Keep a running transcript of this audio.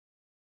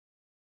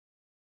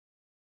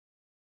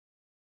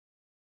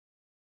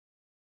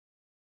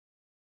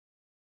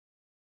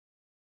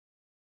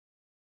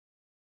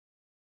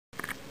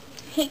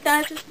Hey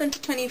guys, it's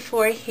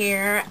Binta24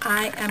 here.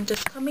 I am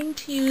just coming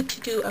to you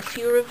to do a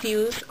few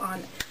reviews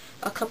on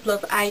a couple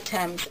of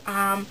items.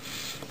 I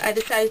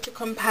decided to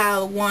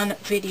compile one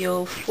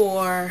video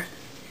for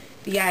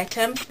the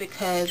items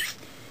because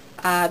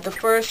the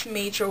first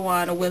major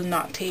one will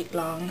not take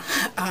long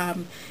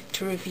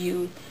to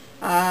review.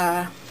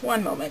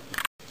 One moment.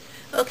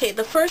 Okay,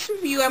 the first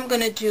review I'm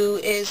going to do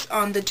is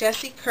on the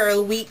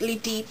Jessicurls Weekly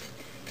Deep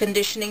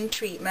Conditioning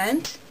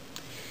Treatment.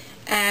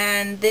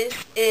 And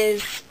this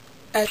is,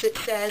 as it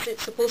says,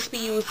 it's supposed to be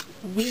used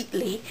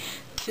weekly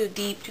to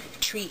deep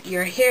treat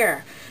your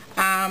hair.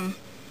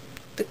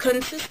 The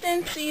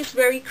consistency is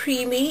very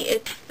creamy,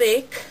 it's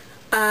thick.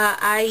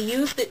 I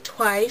used it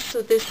twice,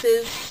 so this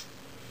is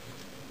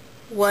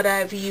what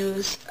I've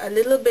used. A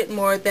little bit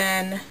less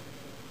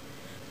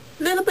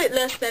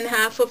than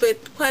half of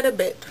it, quite a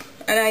bit,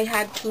 and I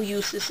had 2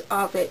 uses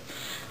of it.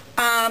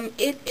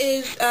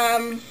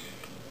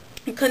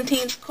 It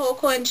contains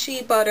cocoa and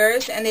shea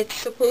butters, and it's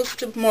supposed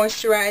to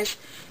moisturize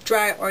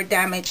dry or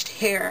damaged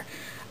hair.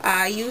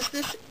 Use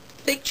this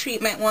thick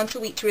treatment once a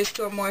week to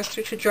restore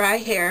moisture to dry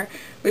hair,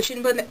 rich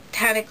in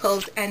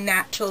botanicals and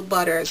natural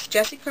butters.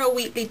 Jessicurls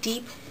Weekly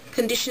Deep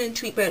Conditioning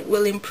Treatment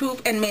will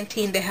improve and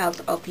maintain the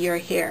health of your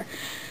hair.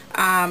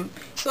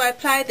 So I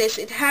apply this.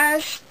 It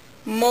has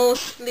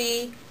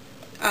mostly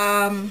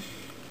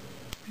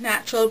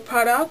natural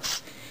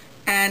products,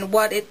 and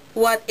what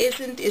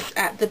isn't is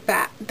at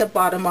the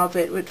bottom of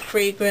it, with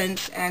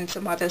fragrance and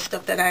some other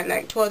stuff that I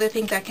like. 2 other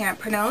things I can't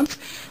pronounce,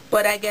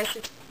 but I guess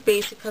it's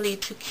basically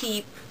to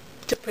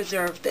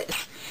preserve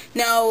this.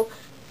 Now,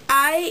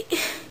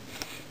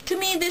 to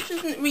me, this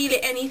isn't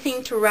really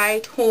anything to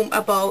write home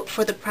about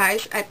for the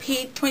price. I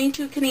paid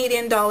 22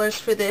 Canadian dollars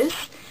for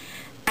this,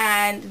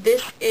 and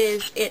this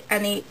is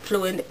an 8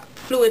 fluid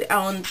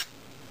ounce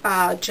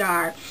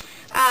jar.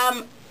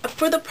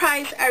 For the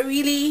price, I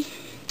really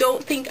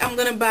don't think I'm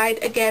gonna buy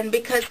it again,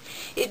 because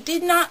it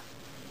didn't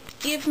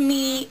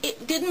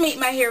make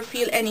my hair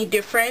feel any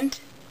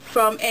different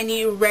from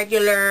any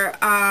regular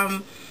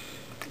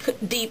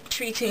deep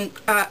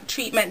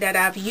treatment that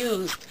I've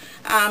used.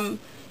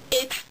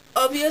 It's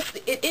obvious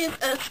it is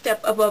a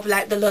step above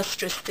like the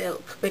lustrous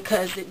silk,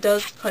 because it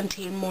does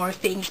contain more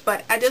things,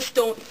 but I just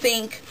don't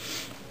think,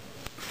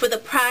 for the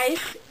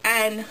price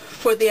and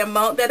for the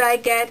amount that I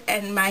get,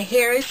 and my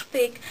hair is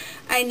thick,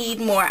 I need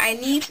more. I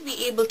need to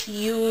be able to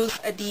use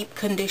a deep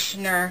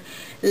conditioner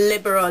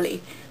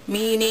liberally,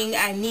 meaning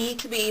I need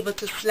to be able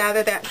to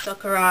slather that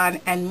sucker on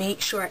and make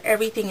sure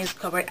everything is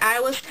covered. I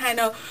was kind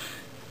of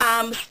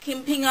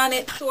skimping on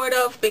it, sort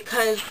of,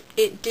 because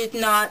it did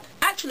not,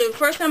 actually the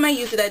first time I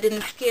used it I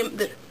didn't skimp,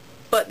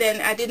 but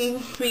then I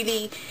didn't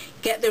really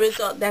get the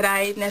result that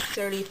I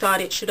necessarily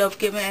thought it should have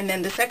given. And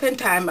then the second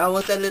time I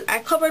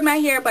covered my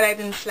hair, but I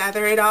didn't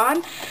slather it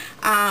on,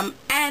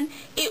 and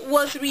it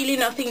was really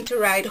nothing to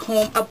write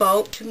home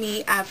about to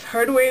me. I've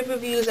heard rave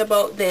reviews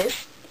about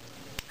this.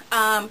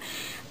 I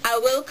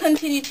will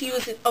continue to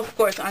use it, of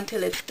course,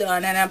 until it's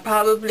done, and I'm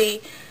gonna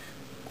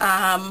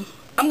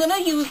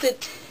use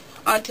it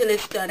until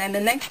it's done, and the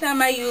next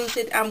time I use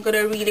it I'm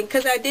gonna really,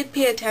 because I did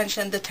pay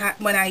attention the time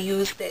when I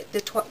used it,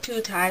 the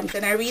 2 times,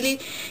 and I really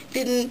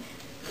didn't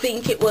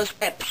think it was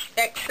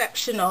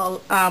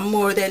exceptional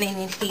more than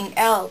anything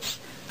else.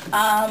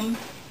 1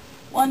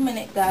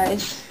 minute,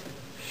 guys.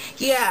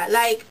 Yeah,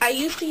 like I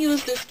used to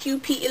use this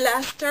QP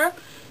Elasta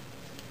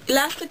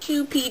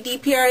QP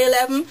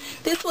DPR11.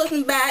 This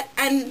wasn't bad,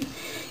 and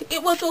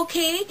it was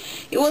okay.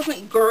 It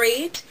wasn't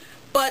great,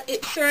 but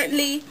it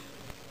certainly,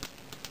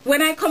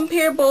 when I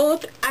compare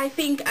both, I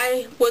think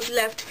I was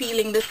left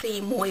feeling the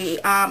same way.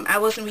 I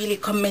wasn't really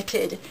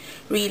committed,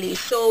 really.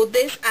 So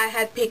this I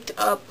had picked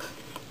up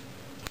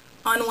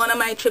on one of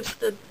my trips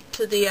to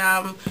the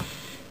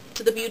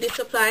beauty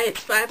supply.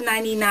 It's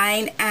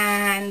 $5.99,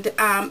 and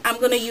I'm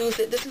gonna use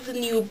it. This is a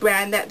new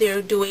brand that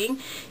they're doing.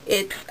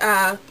 It's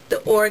the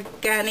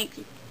organic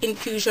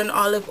infusion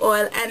olive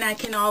oil, and I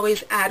can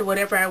always add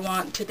whatever I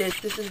want to this.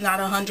 This is not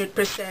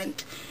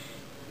 100%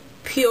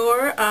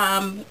 pure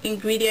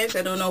ingredients.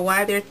 I don't know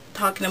why they're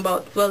talking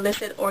about, well, they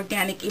said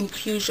organic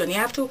infusion. You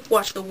have to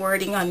watch the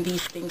wording on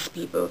these things,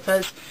 people,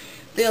 because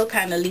they'll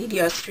kind of lead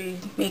you astray,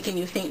 making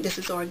you think this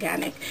is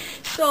organic.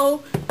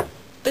 So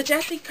the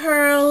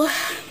Jessicurls,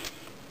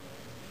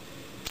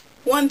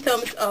 1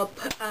 thumbs up.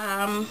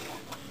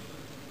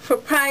 For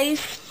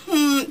price,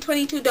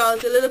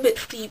 $22, a little bit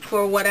steep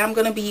for what I'm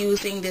going to be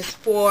using this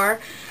for.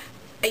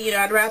 You know,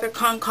 I'd rather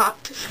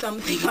concoct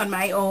something on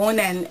my own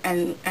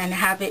and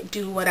have it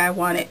do what I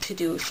want it to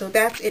do. So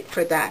that's it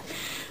for that.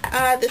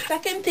 The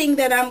second thing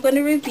that I'm going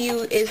to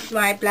review is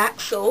my black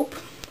soap.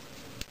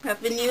 I've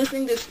been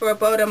using this for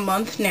about a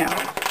month now.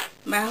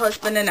 My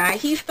husband and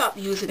he stopped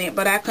using it,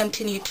 but I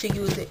continue to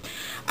use it.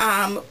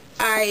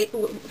 I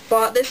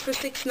bought this for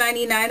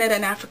 $6.99 at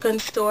an African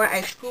store.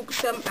 I scooped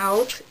some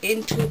out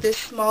into this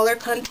smaller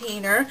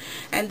container,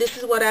 and this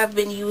is what I've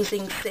been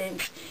using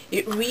since.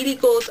 It really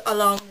goes a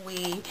long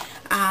way,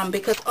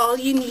 because all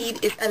you need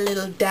is a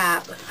little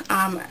dab.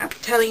 I'm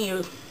telling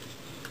you,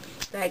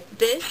 like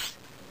this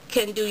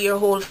can do your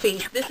whole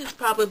face. This is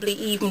probably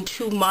even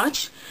too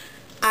much.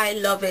 I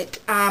love it.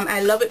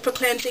 I love it for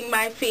cleansing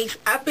my face.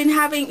 I've been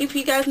having, if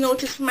you guys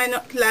noticed from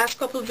my last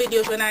couple of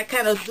videos when I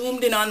kind of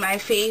zoomed in on my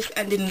face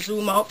and didn't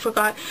zoom out,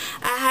 forgot,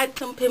 I had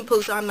some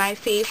pimples on my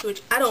face,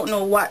 which I don't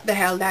know what the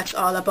hell that's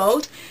all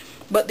about,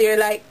 but they're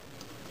like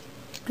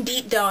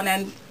deep down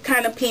and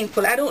kind of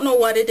painful. I don't know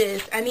what it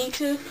is. I need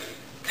to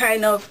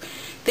kind of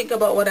think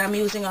about what I'm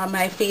using on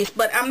my face,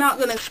 but I'm not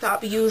going to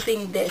stop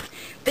using this.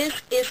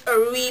 This is a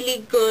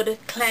really good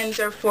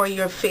cleanser for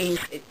your face.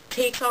 It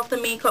takes off the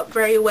makeup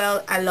very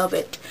well. I love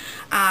it.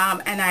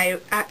 And I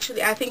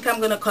think I'm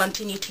going to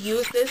continue to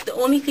use this. The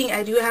only thing,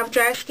 I do have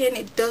dry skin.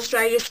 It does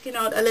dry your skin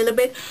out a little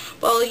bit,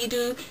 but all you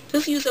do,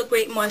 just use a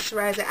great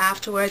moisturizer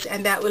afterwards,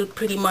 and that will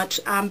pretty much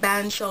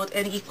balance out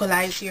and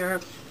equalize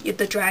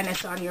the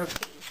dryness on your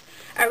face.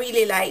 I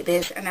really like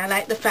this, and I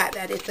like the fact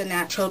that it's a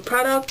natural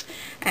product,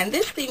 and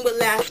this thing will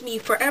last me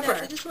forever.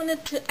 I just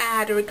wanted to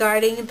add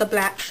regarding the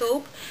black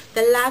soap,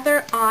 the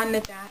lather on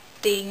that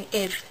thing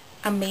is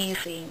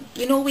amazing.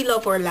 You know we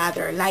love our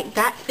lather. Like,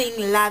 that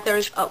thing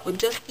lathers up with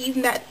just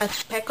even that, a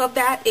speck of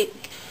that, it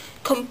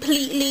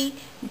completely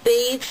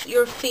bathes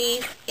your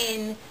face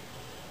in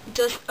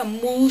just a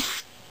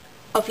mousse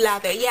of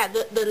lather. Yeah,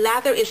 the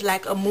lather is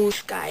like a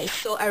mousse, guys.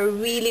 So I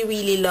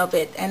really love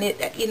it, and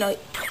it, you know, it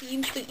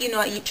seems to, you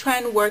know, you try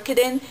and work it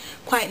in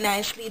quite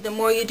nicely. The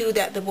more you do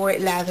that, the more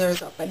it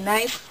lathers up. A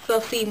nice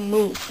fluffy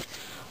mousse.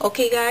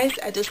 Okay, guys,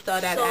 I just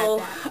thought I'd add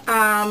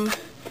that.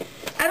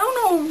 I don't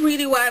know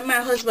really why my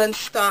husband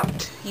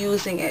stopped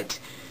using it.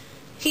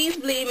 He's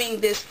blaming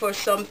this for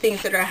some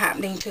things that are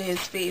happening to his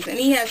face, and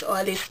he has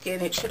oily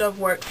skin. It should have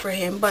worked for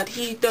him, but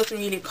he doesn't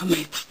really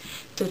commit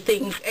to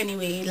things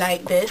anyway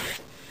like this.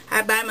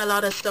 I buy him a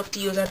lot of stuff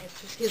to use on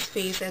his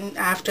face, and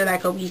after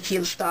like a week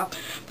he'll stop.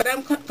 But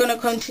I'm going to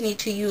continue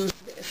to use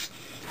this.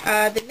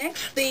 The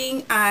next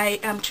thing, I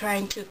am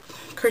trying to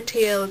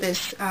curtail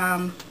this,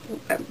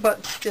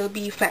 but still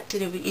be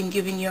effective in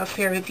giving you a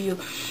fair review.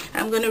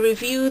 I'm going to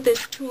review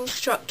this Tool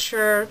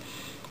Structure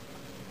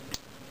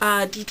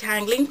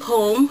detangling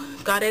comb.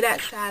 Got it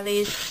at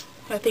Sally's,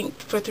 I think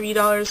for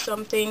 $3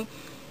 something.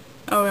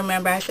 I don't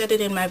remember. I said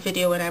it in my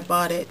video when I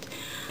bought it.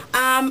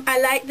 I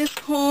like this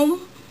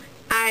comb.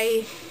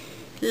 I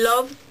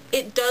love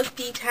it. Does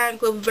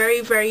detangle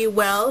very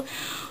well.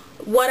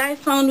 What I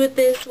found with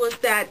this was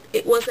that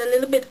it was a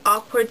little bit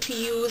awkward to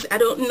use. I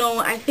don't know,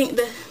 I think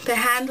the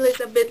handle is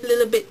a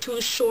little bit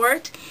too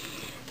short,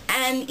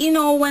 and you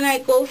know, when I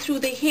go through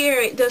the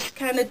hair, it just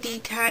kind of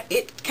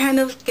it kind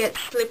of gets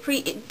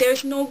slippery.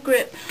 There's no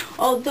grip.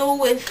 Although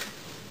with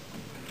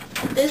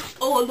this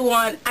old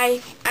one,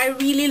 I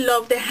really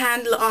love the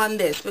handle on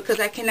this, because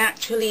I can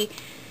actually,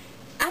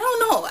 I don't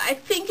know, I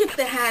think it's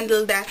the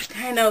handle that's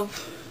kind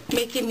of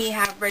making me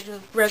have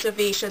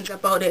reservations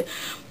about it.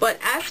 But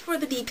as for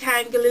the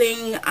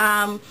detangling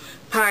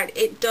part,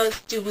 it does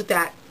do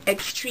that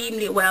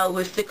extremely well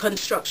with the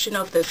construction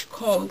of this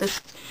comb. This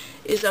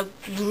is a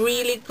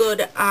really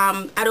good,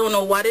 I don't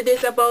know what it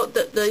is about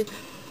the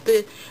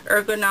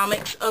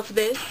ergonomics of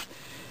this,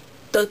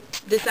 the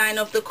design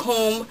of the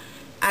comb.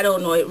 I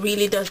don't know, it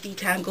really does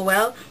detangle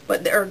well,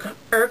 but the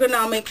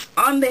ergonomics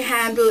on the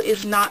handle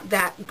is not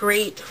that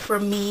great for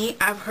me.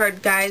 I've heard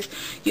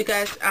you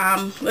guys,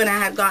 when I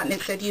had gotten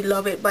it, said you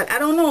love it, but I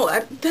don't know.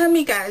 Tell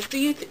me, guys,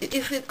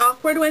 is it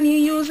awkward when you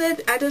use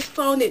it? I just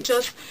found it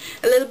just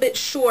a little bit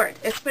short,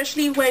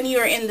 especially when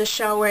you're in the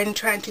shower and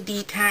trying to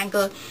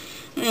detangle.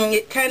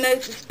 It kind of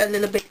is a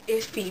little bit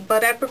iffy,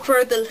 but I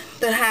prefer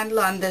the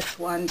handle on this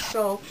one,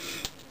 so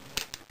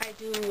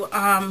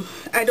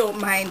I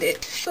don't mind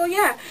it. So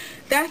yeah,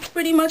 that's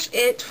pretty much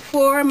it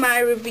for my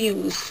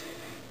reviews.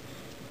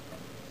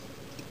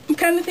 I'm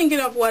kind of thinking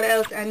of what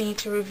else I need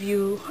to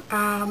review.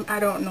 I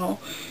don't know,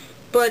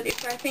 but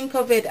if I think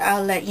of it,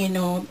 I'll let you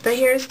know. The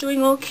hair is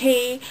doing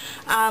okay.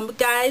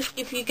 Guys,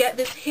 if you get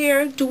this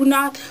hair, do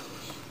not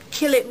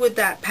kill it with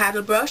that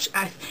paddle brush.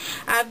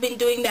 I've been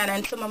doing that,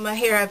 and some of my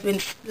hair I've been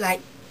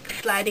like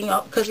sliding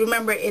up, because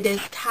remember, it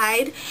is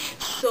tied,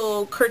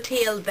 so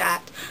curtail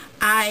that.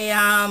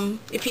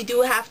 If you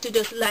do have to,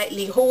 just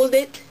lightly hold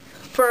it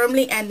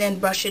firmly and then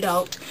brush it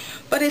out,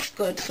 but it's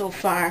good so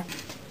far.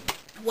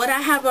 What I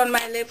have on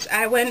my lips,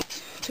 I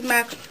went to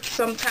MAC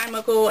some time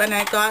ago and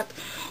I got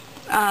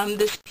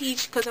this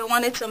peach, because I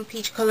wanted some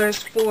peach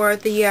colors for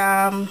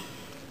the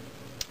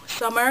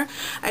summer.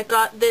 I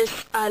got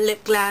this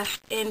lip gloss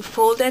in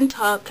Fold and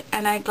Tuck,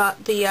 and I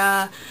got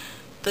the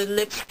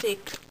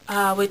lipstick,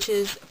 which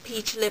is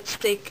peach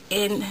lipstick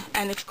and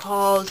it's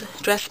called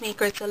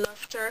Dressmaker. It's a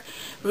luster.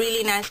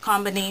 Really nice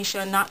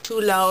combination, not too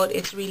loud.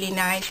 It's really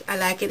nice. I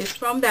like it. It's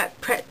from that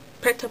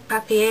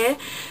Pret-a-Papier,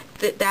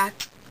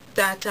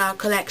 that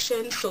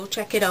collection, so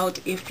check it out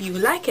if you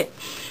like it.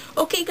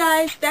 Okay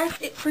guys,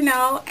 that's it for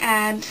now,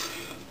 and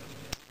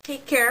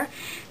take care,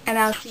 and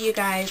I'll see you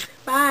guys.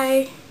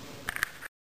 Bye.